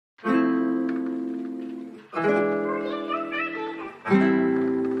So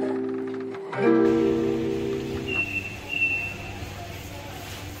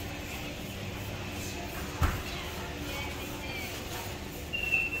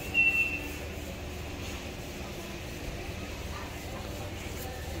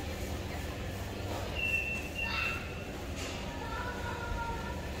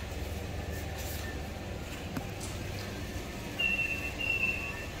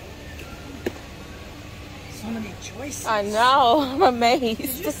many choices. I know. I'm amazed.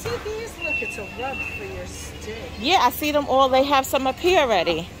 Did you see these? Look, it's a rub for your stick. Yeah, I see them all. They have some up here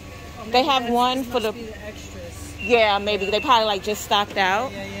already. Oh, they have one for the extras. Yeah, maybe they probably like just stocked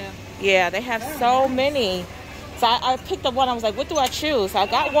out. Yeah, they have so many. So I picked up one. I was like, what do I choose? So I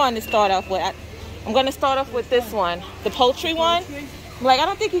got one to start off with. I'm going to start off with this one, the poultry one. I'm like, I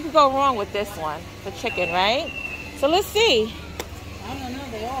don't think you could go wrong with this one, the chicken, right? So let's see. I don't know.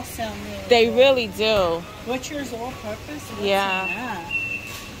 They all sound really They good. really do. Butcher's all purpose. What's Yeah.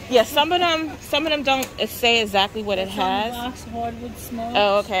 Yeah, some of them don't say exactly what it has. Box, hardwood smokes.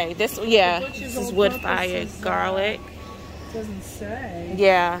 Oh, okay. This is wood fired garlic. Doesn't say.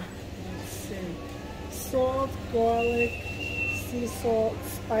 Yeah. Let's see. Salt, garlic, sea salt,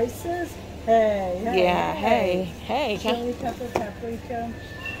 spices. Hey. Yeah. Hey. Chili pepper, paprika.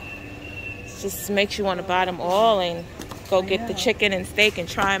 It just makes you want to buy them all and go get the chicken and steak and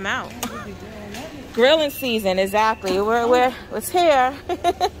try them out. Grilling season, exactly. It's here. I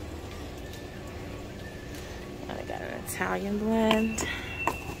got an Italian blend.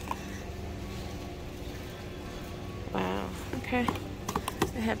 Wow. Okay.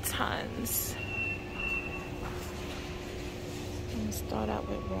 They have tons. I'm gonna start out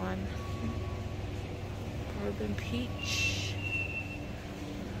with one. Urban peach,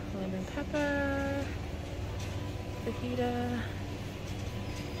 lemon pepper, fajita.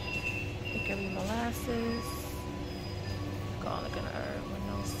 Hickory molasses, garlic and herb with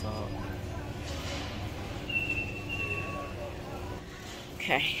no salt.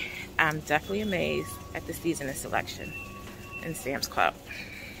 Okay, I'm definitely amazed at the seasoning selection in Sam's Club.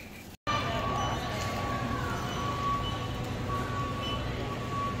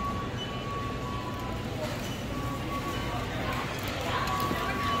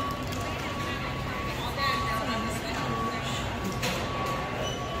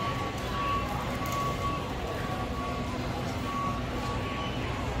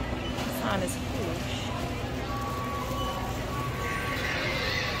 Is huge.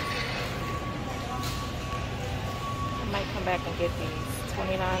 I might come back and get these.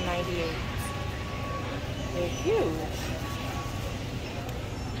 $29.98. They're huge.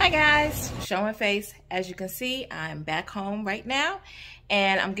 Hi guys, showing face. As you can see, I'm back home right now,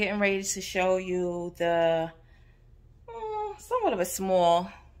 and I'm getting ready to show you the somewhat of a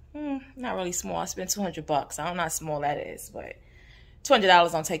small, not really small. I spent $200. I don't know how small that is, but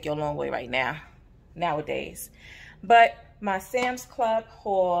 $200 don't take you a long way right now, nowadays. But my Sam's Club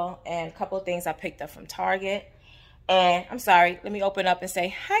haul and a couple of things I picked up from Target. And I'm sorry, let me open up and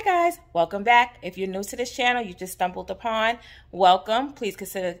say, hi guys, welcome back. If you're new to this channel, you just stumbled upon, welcome. Please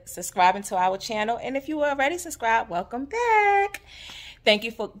consider subscribing to our channel. And if you were already subscribed, welcome back. Thank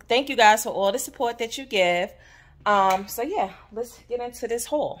you guys for all the support that you give. So yeah, let's get into this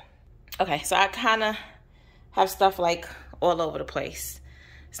haul. Okay, so I kind of have stuff like all over the place.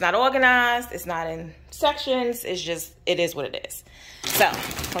 It's not organized, it's not in sections, it's just, it is what it is. So,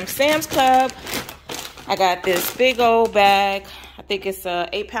 from Sam's Club, I got this big old bag. I think it's a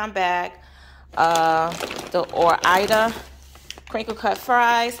 8-pound bag, or Ida crinkle cut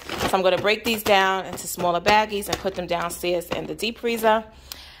fries. So I'm gonna break these down into smaller baggies and put them downstairs in the deep freezer.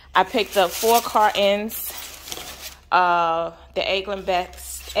 I picked up 4 cartons of the Eggland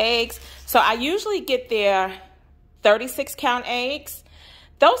Best eggs. So I usually get their 36-count eggs.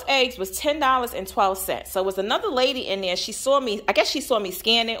 Those eggs was $10.12. So it was another lady in there. She saw me, I guess she saw me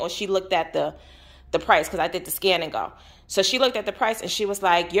scan it, or she looked at the price, because I did the scan and go. So she looked at the price and she was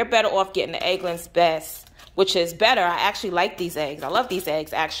like, you're better off getting the Eggland's Best, which is better. I actually like these eggs. I love these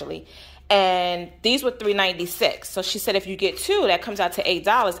eggs, actually. And these were $3.96. So she said if you get 2, that comes out to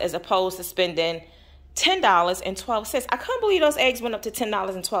 $8 as opposed to spending $10.12. I couldn't believe those eggs went up to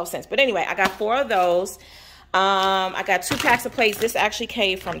 $10.12. But anyway, I got 4 of those. I got 2 packs of plates. This actually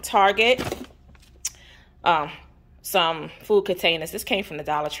came from Target. Some food containers. This came from the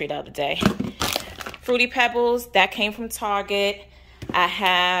Dollar Tree the other day. Fruity Pebbles, that came from Target. I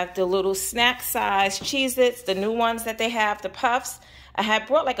have the little snack size Cheez-Its, the new ones that they have, the Puffs. I had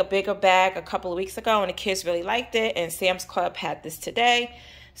brought like a bigger bag a couple of weeks ago, and the kids really liked it, and Sam's Club had this today.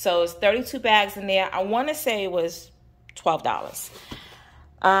 So it's 32 bags in there. I want to say it was $12.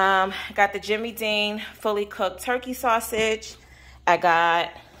 Got the Jimmy Dean fully cooked turkey sausage. I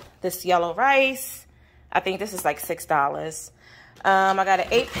got this yellow rice. I think this is like $6. I got an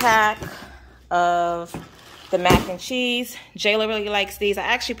 8-pack of the mac and cheese. Jayla really likes these. I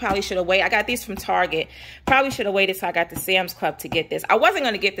actually probably should have waited. I got these from Target. Probably should have waited till I got the Sam's Club to get this. I wasn't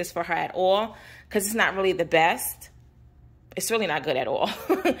going to get this for her at all because it's not really the best. It's really not good at all,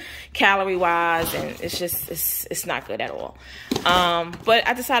 calorie-wise, and it's just, it's not good at all. But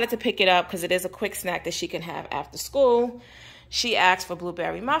I decided to pick it up because it is a quick snack that she can have after school. She asked for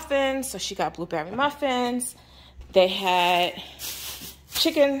blueberry muffins, so she got blueberry muffins. They had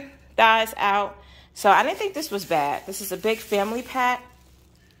chicken thighs out, so I didn't think this was bad. This is a big family pack.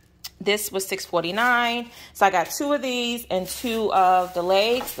 This was $6.49, so I got 2 of these and 2 of the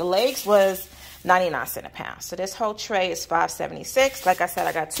legs. The legs was 99 cents a pound. So this whole tray is $5.76. Like I said,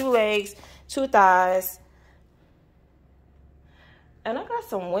 I got 2 legs, 2 thighs, and I got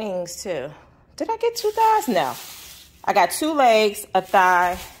some wings too. Did I get 2 thighs? No. I got 2 legs, a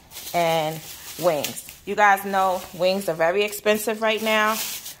thigh, and wings. You guys know wings are very expensive right now.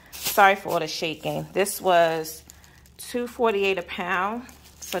 Sorry for all the shaking. This was $2.48 a pound.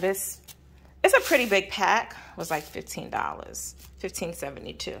 So this, it's a pretty big pack. It was like $15,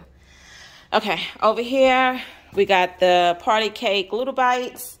 $15.72. Okay, over here, we got the Party Cake Little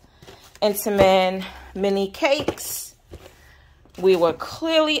Bites, Intamin Mini Cakes. We were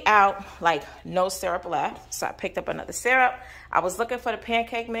clearly out, like no syrup left, so I picked up another syrup. I was looking for the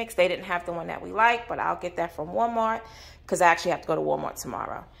pancake mix. They didn't have the one that we like, but I'll get that from Walmart because I actually have to go to Walmart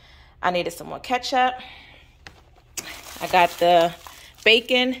tomorrow. I needed some more ketchup. I got the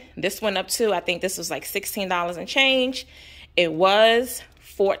bacon. This went up too. I think this was like $16 and change. It was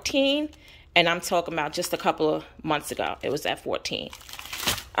 $14. And I'm talking about just a couple of months ago. It was at $14.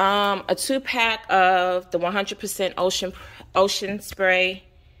 A 2-pack of the 100% Ocean Spray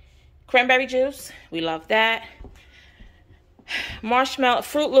cranberry juice. We love that. Marshmallow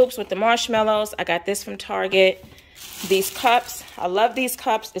Fruit Loops with the marshmallows. I got this from Target. These cups. I love these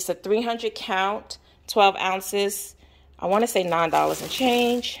cups. It's a 300 count, 12 ounces. I want to say $9 and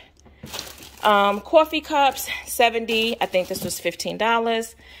change. Coffee cups, 70. I think this was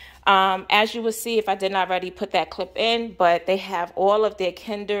 $15. As you will see, if I did not already put that clip in, but they have all of their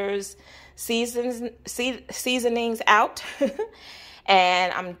Kinder's seasonings out.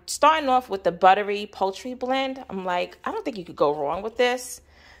 And I'm starting off with the buttery poultry blend. I'm like, I don't think you could go wrong with this.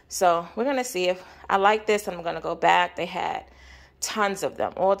 So we're going to see if I like this. I'm going to go back. They had tons of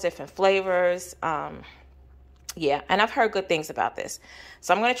them, all different flavors. Yeah, and I've heard good things about this.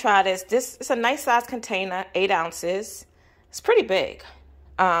 So I'm going to try this. This is a nice size container, 8 ounces. It's pretty big.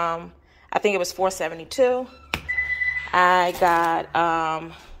 I think it was $4.72. I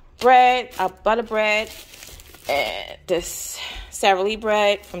got bread, butter bread, and this Sara Lee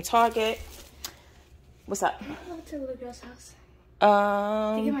bread from Target. What's up? I'm going to the little girl's house.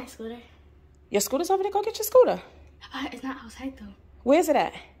 To get my scooter. Your scooter's over there? Go get your scooter. It's not outside though. Where's it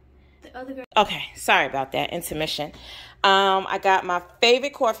at? The other girl. Okay, sorry about that intermission. I got my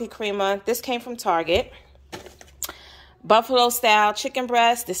favorite coffee creamer. This came from Target. Buffalo style chicken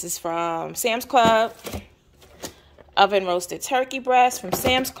breast. This is from Samsclub. Oven roasted turkey breast from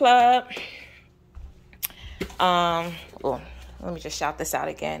Samsclub. Oh, let me just shout this out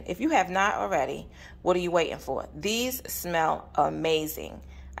again. If you have not already, what are you waiting for? These smell amazing.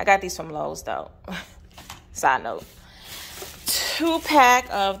 I got these from Lowe's though. Side note. 2-pack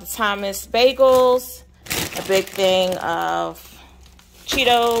of the Thomas bagels. A big thing of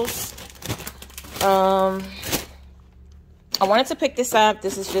Cheetos. I wanted to pick this up.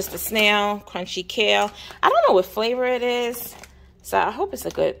 This is just a snail, crunchy kale. I don't know what flavor it is, so I hope it's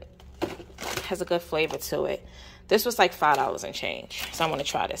has a good flavor to it. This was like $5 and change, so I'm gonna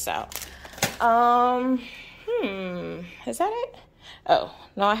try this out. Is that it? Oh,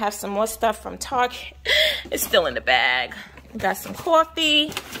 no, I have some more stuff from Target. It's still in the bag. Got some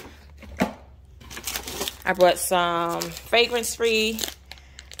coffee. I brought some fragrance-free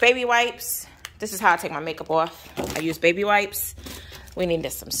baby wipes. This is how I take my makeup off. I use baby wipes. We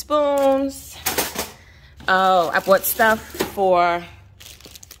needed some spoons. Oh, I bought stuff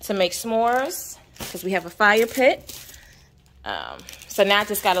to make s'mores because we have a fire pit. So now I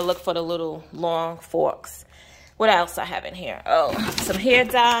just got to look for the little long forks. What else I have in here? Oh, some hair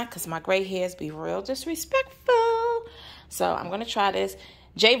dye because my gray hairs be real disrespectful. So I'm going to try this.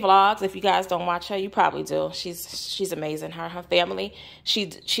 J Vlogs, if you guys don't watch her, you probably do. She's amazing. Her family, she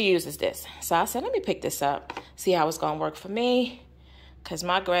uses this. So I said, let me pick this up, see how it's going to work for me. Because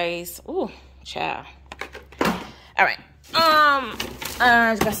my grays, ooh, child. All right.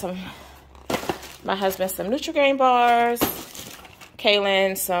 I got my husband some Nutri-Grain bars.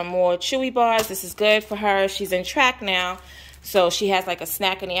 Kaylin some more chewy bars. This is good for her. She's in track now, so she has like a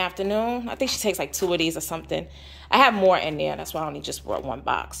snack in the afternoon. I think she takes like 2 of these or something. I have more in there. That's why I only just brought 1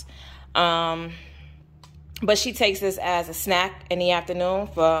 box. But she takes this as a snack in the afternoon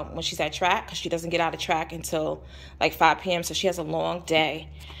for when she's at track, because she doesn't get out of track until like 5 p.m. So she has a long day.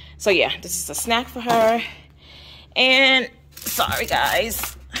 So yeah, this is a snack for her. And sorry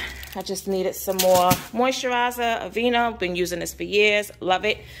guys, I just needed some more moisturizer, Aveeno. Been using this for years, love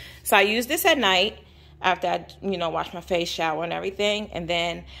it. So I use this at night after I, you know, wash my face, shower and everything. And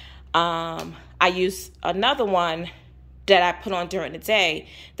then I use another one that I put on during the day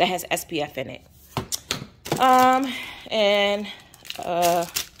that has SPF in it. And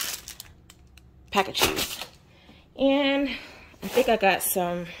pack of cheese. And I think I got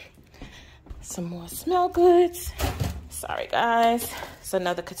some more smell goods. Sorry guys. It's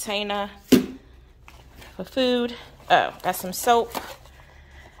another container for food. Oh, got some soap.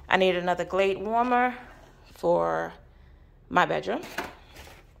 I need another Glade warmer for my bedroom.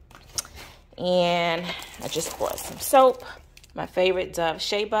 And I just bought some soap, my favorite Dove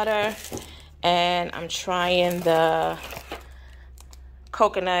shea butter, and I'm trying the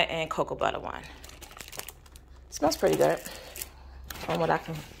coconut and cocoa butter one. It smells pretty good from what I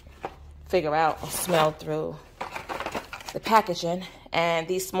can figure out or smell through the packaging. And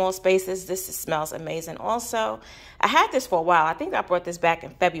these small spaces, this smells amazing also. I had this for a while. I think I brought this back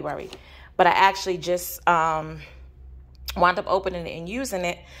in February, but I actually just wound up opening it and using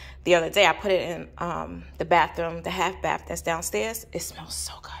it the other day. I put it in the bathroom, the half bath that's downstairs. It smells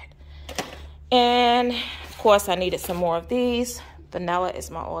so good. And of course I needed some more of these. Vanilla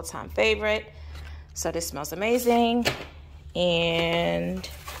is my all-time favorite. So this smells amazing. And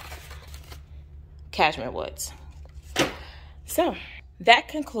cashmere woods. So that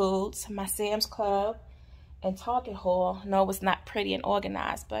concludes my Sam's Club and Target haul. No, it was not pretty and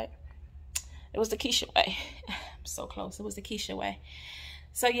organized, but it was the Keisha way. I'm so close. It was the Keisha way.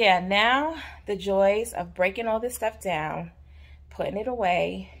 So yeah, now the joys of breaking all this stuff down, putting it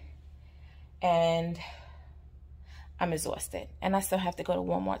away, and I'm exhausted. And I still have to go to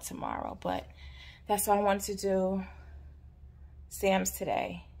Walmart tomorrow, but that's why I wanted to do Sam's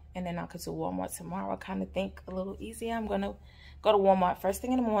today. And then I could do Walmart tomorrow. Kind of think a little easier. I'm going to go to Walmart first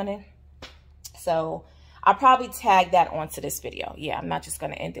thing in the morning. So I'll probably tag that onto this video. Yeah, I'm not just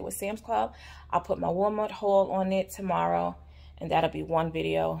going to end it with Sam's Club. I'll put my Walmart haul on it tomorrow. And that'll be one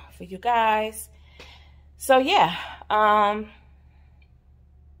video for you guys. So yeah, I'll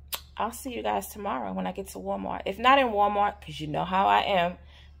see you guys tomorrow when I get to Walmart. If not in Walmart, because you know how I am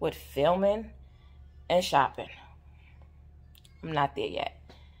with filming and shopping. I'm not there yet.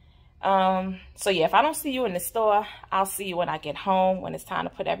 So yeah, if I don't see you in the store, I'll see you when I get home, when it's time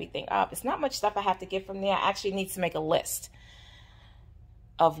to put everything up. It's not much stuff I have to get from there. I actually need to make a list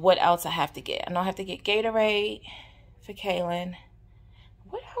of what else I have to get. I know I have to get Gatorade for Kaylin.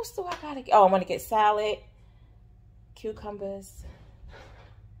 What else do I gotta get? Oh, I want to get salad, cucumbers.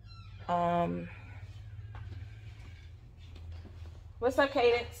 What's up,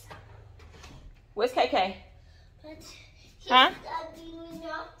 Cadence? Where's KK? Huh?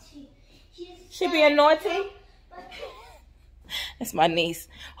 She being naughty? That's my niece.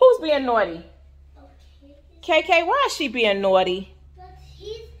 Who's being naughty? KK, why is she being naughty?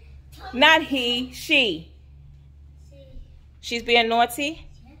 Not he, she. She's being naughty?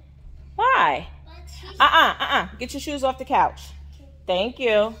 Why? Get your shoes off the couch. Thank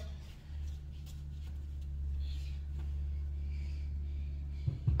you.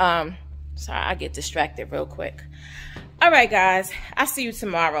 Sorry, I get distracted real quick. All right, guys. I'll see you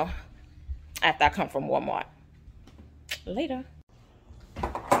tomorrow after I come from Walmart. Later.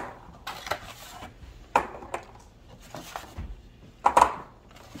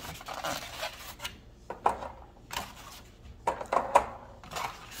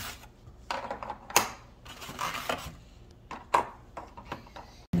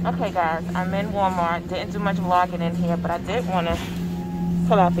 Okay guys, I'm in Walmart. Didn't do much vlogging in here, but I did want to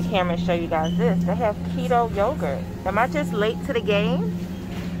pull out the camera and show you guys this. They have keto yogurt. Am I just late to the game?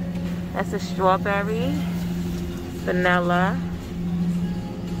 That's a strawberry, vanilla.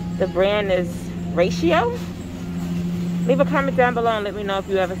 The brand is Ratio. Leave a comment down below and let me know if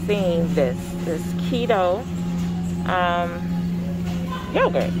you ever seen this keto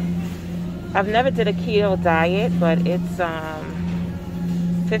yogurt. I've never did a keto diet, but it's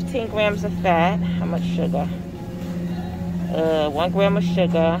 15 grams of fat. How much sugar? 1 gram of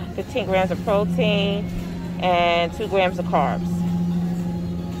sugar, 15 grams of protein, and 2 grams of carbs.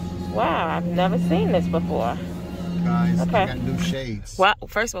 Wow, I've never seen this before. Guys, okay. I got new shades. Well,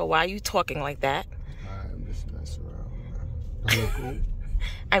 first of all, why are you talking like that? I'm just messing around. I look cool?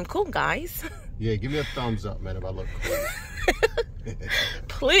 I'm cool, guys. Yeah, give me a thumbs up, man, if I look cool.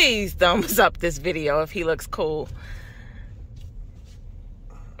 Please thumbs up this video if he looks cool.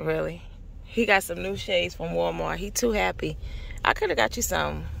 Really? He got some new shades from Walmart. He too happy. I could have got you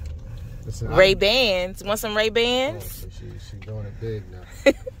some Ray-Bans. Want some Ray-Bans? Oh, she's doing it big now.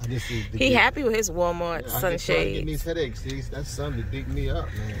 I just he happy with his Walmart sunshades. Getting these headaches. That sun to dig me up,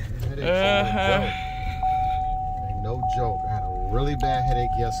 man. These headaches ain't no joke. I had a really bad headache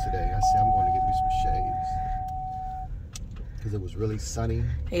yesterday. I said I'm going to get me some shades because it was really sunny.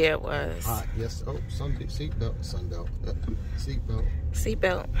 Yeah, it was hot. Yes. Oh, seatbelt. Seatbelt.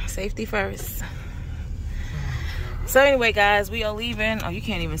 Seatbelt. Safety first. So anyway, guys, we are leaving. Oh, you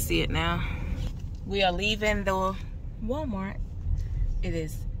can't even see it now. We are leaving the Walmart. It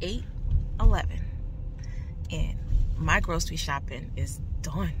is 8:11, and my grocery shopping is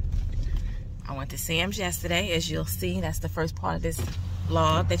done. I went to Sam's yesterday, as you'll see. That's the first part of this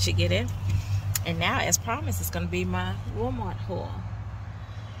vlog that you get in. And now, as promised, it's going to be my Walmart haul.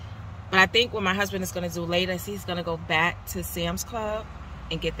 But I think what my husband is going to do later is he's going to go back to Samsclub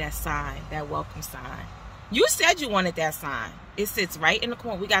and get that sign, that welcome sign. You said you wanted that sign. It sits right in the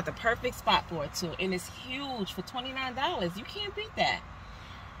corner. We got the perfect spot for it, too. And it's huge for $29. You can't beat that.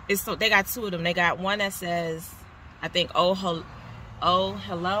 So they got two of them. They got one that says, I think, oh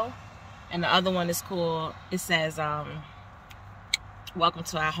hello. And the other one is called, it says, welcome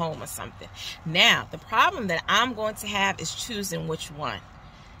to our home or something. Now, the problem that I'm going to have is choosing which one.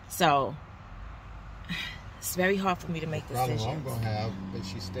 So, it's very hard for me to make decisions. The problem I'm going to have is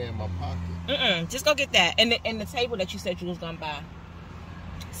she stay in my pocket. Just go get that. And the table that you said you was going to buy.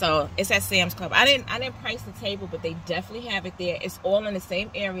 So, it's at Sam's Club. I didn't price the table, but they definitely have it there. It's all in the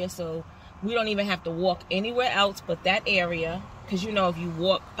same area, so we don't even have to walk anywhere else but that area. Because, you know, if you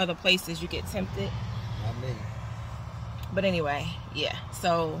walk other places, you get tempted. Not me. But anyway, yeah.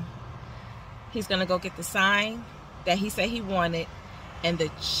 So, he's going to go get the sign that he said he wanted. And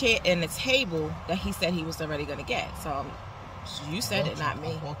the chair and the table that he said he was already going to get. So, you said it, not me.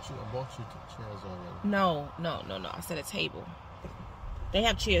 I bought you chairs already. No. I said a table. They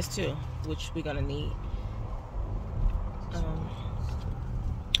have chairs too, which we're gonna need.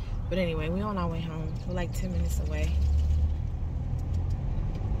 But anyway, we're on our way home. We're like 10 minutes away.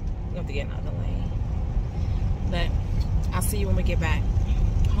 We have to get another lane. But I'll see you when we get back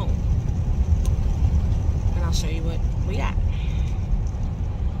home. And I'll show you what we got.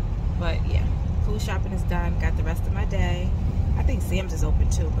 But yeah, food shopping is done. Got the rest of my day. I think Sam's is open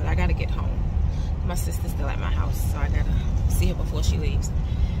too, but I gotta get home. My sister's still at my house, so I gotta see her before she leaves.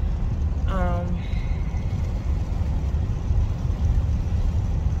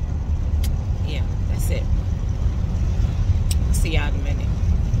 Yeah, that's it. I'll see y'all in a minute.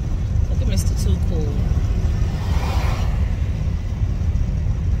 Look at Mr. Too Cool.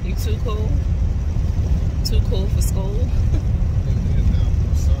 You too cool? Too cool for school?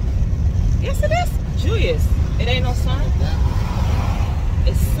 Yes, it is. Julius, it ain't no sun.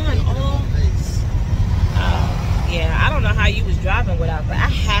 It's sun all. Yeah, I don't know how you was driving without, but I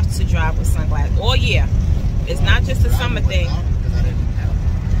have to drive with sunglasses all year. It's not just a summer thing.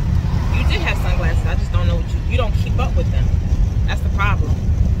 You did have sunglasses. I just don't know what you don't keep up with them. That's the problem.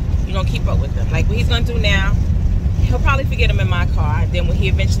 You don't keep up with them. Like what he's gonna do now, he'll probably forget them in my car. Then when he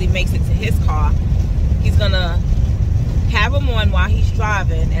eventually makes it to his car, he's gonna have them on while he's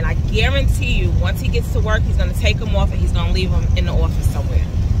driving, and I guarantee you, once he gets to work, he's gonna take them off and he's gonna leave them in the office somewhere.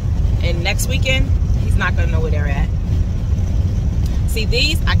 And next weekend, he's not gonna know where they're at. See,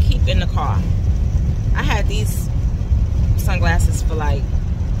 these I keep in the car. I had these sunglasses for like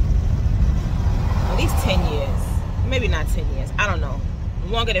at least 10 years. Maybe not 10 years. I don't know.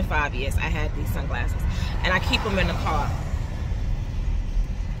 Longer than 5 years I had these sunglasses. And I keep them in the car.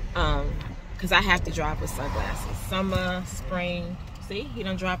 Because I have to drive with sunglasses. Summer, spring. See, he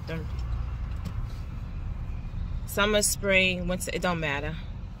done dropped them. Summer, spring, winter, it don't matter.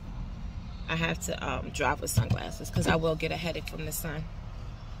 I have to drive with sunglasses because I will get a headache from the sun.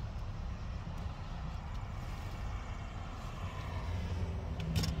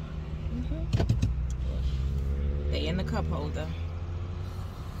 They in the cup holder.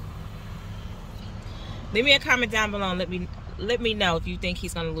 Leave me a comment down below and let me know if you think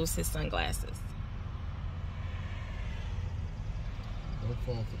he's gonna lose his sunglasses. Don't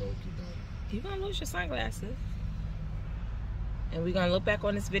fall for the okie dokie. You're gonna lose your sunglasses. And we're gonna look back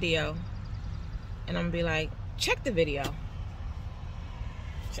on this video and I'm gonna be like, check the video.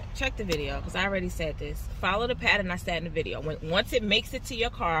 Check the video, because I already said this. Follow the pattern I said in the video. Once it makes it to your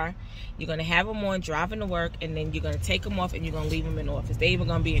car, you're gonna have them on driving to work, and then you're gonna take them off and you're gonna leave them in the office. They even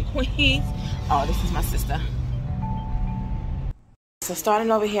gonna be in Queens. Oh, this is my sister. so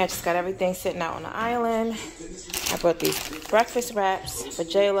starting over here, I just got everything sitting out on the island. I brought these breakfast wraps for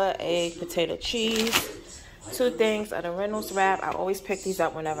Jayla, egg, potato, cheese. 2 things of the Reynolds wrap. I always pick these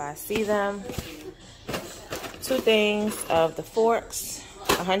up whenever I see them. 2 things of the forks,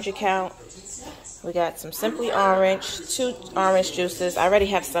 100 count. We got some Simply Orange, 2 orange juices. I already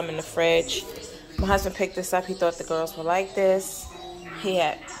have some in the fridge. My husband picked this up. He thought the girls would like this. He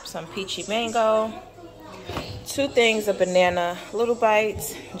had some peachy mango. 2 things of banana little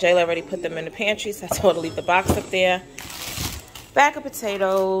bites. Jayla already put them in the pantry, so I told her to leave the box up there. Bag of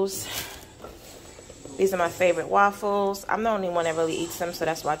potatoes. These are my favorite waffles. I'm the only one that really eats them, so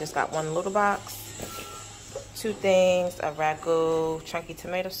that's why I just got 1 little box. 2 things of ragu chunky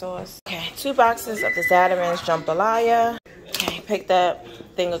tomato sauce. Okay, 2 boxes of the Zatarain's jambalaya. Okay, picked up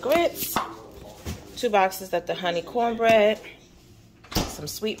thing of grits. 2 boxes of the honey cornbread. Some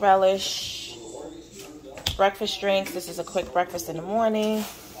sweet relish. Breakfast drinks. This is a quick breakfast in the morning.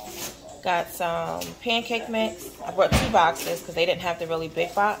 Got some pancake mix. I brought 2 boxes because they didn't have the really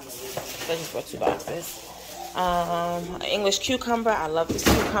big box. So I just brought 2 boxes. English cucumber. I love this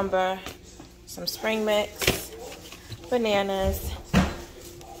cucumber. Some spring mix. Bananas.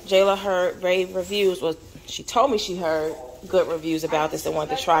 Jayla heard rave reviews. Well, she told me she heard good reviews about this and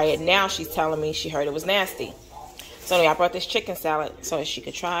wanted to try it. Now she's telling me she heard it was nasty. So anyway, I brought this chicken salad so that she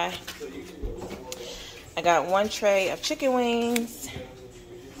could try. I got 1 tray of chicken wings.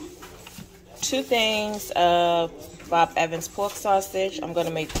 2 things of Bob Evans pork sausage. I'm going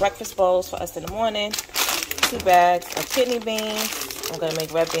to make breakfast bowls for us in the morning. 2 bags of kidney beans. I'm going to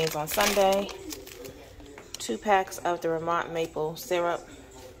make red beans on Sunday. 2 packs of the Vermont maple syrup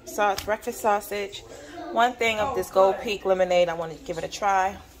breakfast sausage. 1 thing of this Gold Peak lemonade. I want to give it a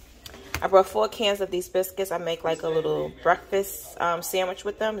try. I brought 4 cans of these biscuits. I make like a little breakfast sandwich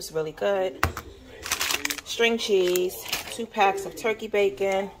with them. It's really good. String cheese. 2 packs of turkey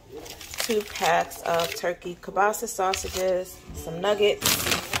bacon. 2 packs of turkey kielbasa sausages. Some nuggets.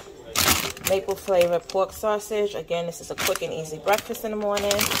 Maple flavored pork sausage. Again, this is a quick and easy breakfast in the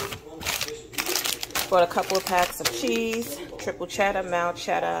morning. Brought a couple of packs of cheese. Triple cheddar, mild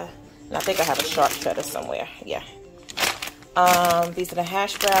cheddar. And I think I have a sharp cheddar somewhere. Yeah. These are the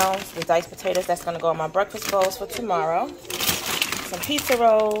hash browns, the diced potatoes. That's going to go in my breakfast bowls for tomorrow. Some pizza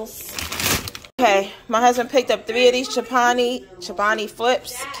rolls. Okay, my husband picked up 3 of these Chobani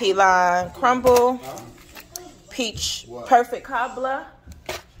flips, key lime crumble, peach perfect cobbler,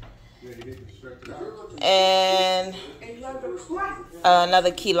 and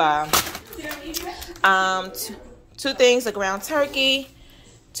another key lime. 2 things of ground turkey,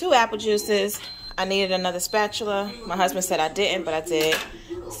 2 apple juices. I needed another spatula. My husband said I didn't, but I did.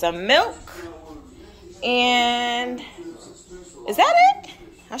 Some milk. And is that it?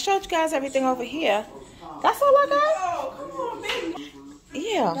 I showed you guys everything over here. That's all I got? Oh, come on, baby.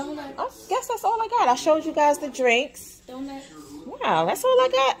 Yeah. I guess that's all I got. I showed you guys the drinks. Wow, that's all I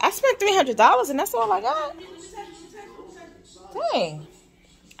got. I spent $300 and that's all I got. Dang.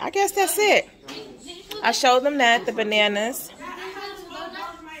 I guess that's it. I showed them that, the bananas.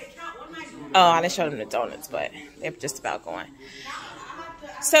 Oh, I didn't show them the donuts, but they're just about going.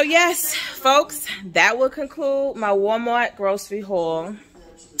 So, yes, folks, that will conclude my Walmart grocery haul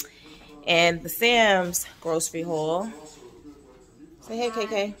and the Sam's grocery haul. Say hey,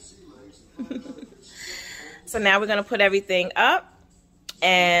 KK. So now we're going to put everything up.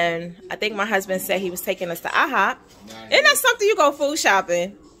 And I think my husband said he was taking us to IHOP. Isn't that something you go food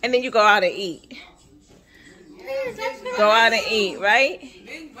shopping and then you go out and eat? Go out and eat, right?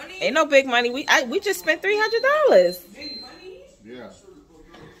 Ain't no big money. We just spent $300. Yeah.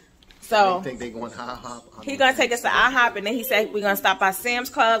 So they think they going to IHOP. He gonna take us to IHOP, and then he said we're gonna stop by Sam's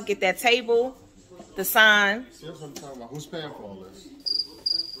Club, get that table, the sign. See, that's what I'm talking about. Who's paying for all this?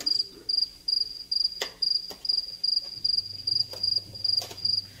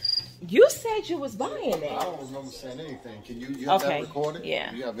 You said you was buying it. I don't remember saying anything. Can you have that recorded?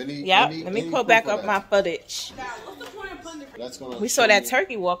 Yeah. Do you have any? Yep. Let me pull back up my footage. That's gonna we saw that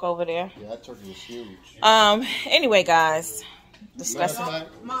turkey walk over there. Yeah, that turkey was huge. Anyway, guys. Discussing.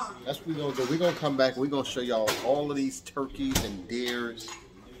 That's what we're gonna do. We're gonna come back. We're gonna show y'all all of these turkeys and deers.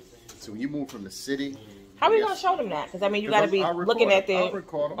 So when you move from the city, how are we gonna show them that? Because I mean, you gotta be looking at their.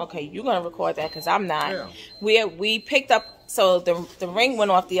 Okay, you're gonna record that because I'm not. Yeah. We picked up. So the ring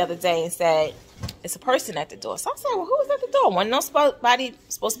went off the other day and said it's a person at the door. So I said, well, who was at the door? Wasn't nobody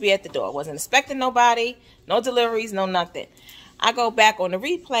supposed to be at the door. Wasn't expecting nobody. No deliveries. No nothing. I go back on the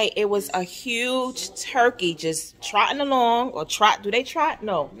replay. It was a huge turkey just trotting along or trot. Do they trot?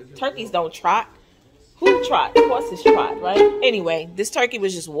 No, turkeys don't trot. Who trot? Of course it's trot, right? Anyway, this turkey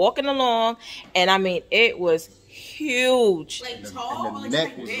was just walking along, and I mean, it was huge. Like tall? And the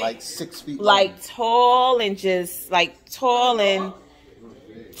neck was like 6 feet long. Like tall and just like tall and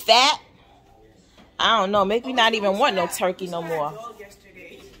fat. I don't know. Maybe not even want no turkey no more.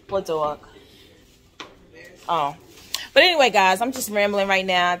 What dog? Oh. But anyway, guys, I'm just rambling right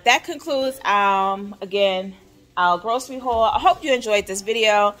now. That concludes, again, our grocery haul. I hope you enjoyed this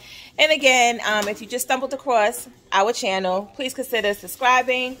video. And again, if you just stumbled across our channel, please consider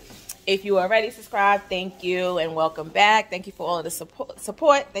subscribing. If you are already subscribed, thank you and welcome back. Thank you for all of the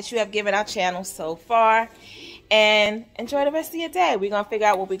support that you have given our channel so far. And enjoy the rest of your day. We're going to figure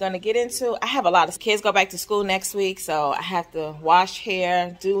out what we're going to get into. I have a lot of kids go back to school next week, so I have to wash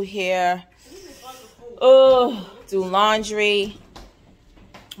hair, do hair, do laundry.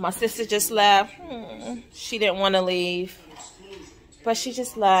 My sister just left. She didn't want to leave, but she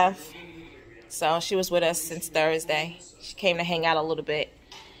just left. So she was with us since Thursday. She came to hang out a little bit.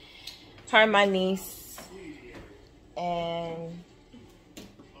 Her and my niece. And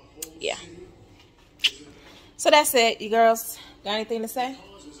yeah. So that's it, you girls. Got anything to say?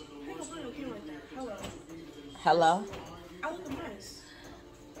 Hello? I look nice.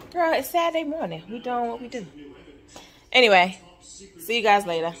 Girl, it's Saturday morning. We doing what we do. Anyway, see you guys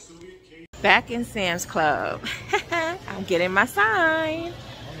later. Back in Sam's Club. I'm getting my sign.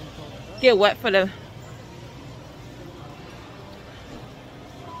 Get what for the...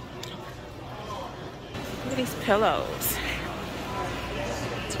 Look at these pillows.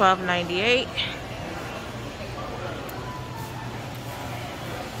 $12.98.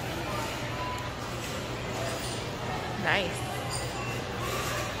 Nice.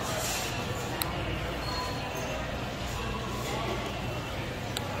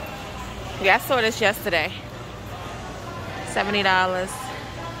 Yeah, I saw this yesterday. $70.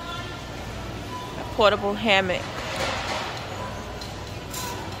 A portable hammock.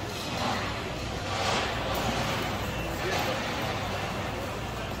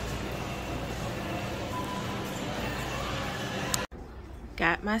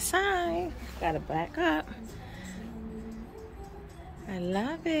 Got my sign. Gotta back up. I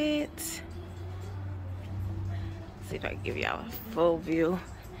love it. See if I can give y'all a full view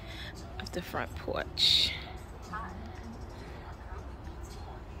of the front porch.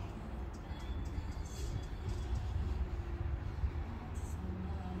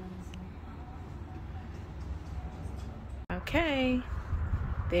 Okay,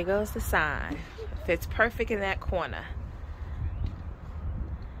 there goes the sign. It fits perfect in that corner.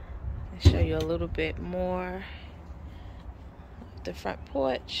 I'll show you a little bit more. The front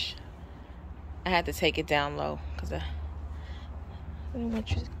porch. I had to take it down low because I didn't want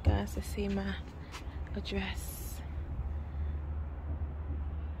you guys to see my address.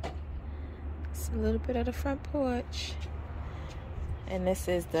 It's a little bit of the front porch. And this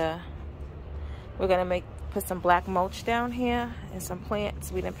is the, we're gonna put some black mulch down here and some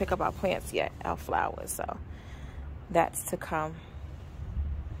plants. We didn't pick up our plants yet, our flowers, so that's to come.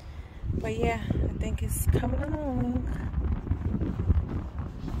 But yeah, I think it's coming along.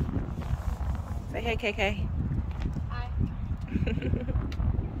 Say hey, KK. Hi.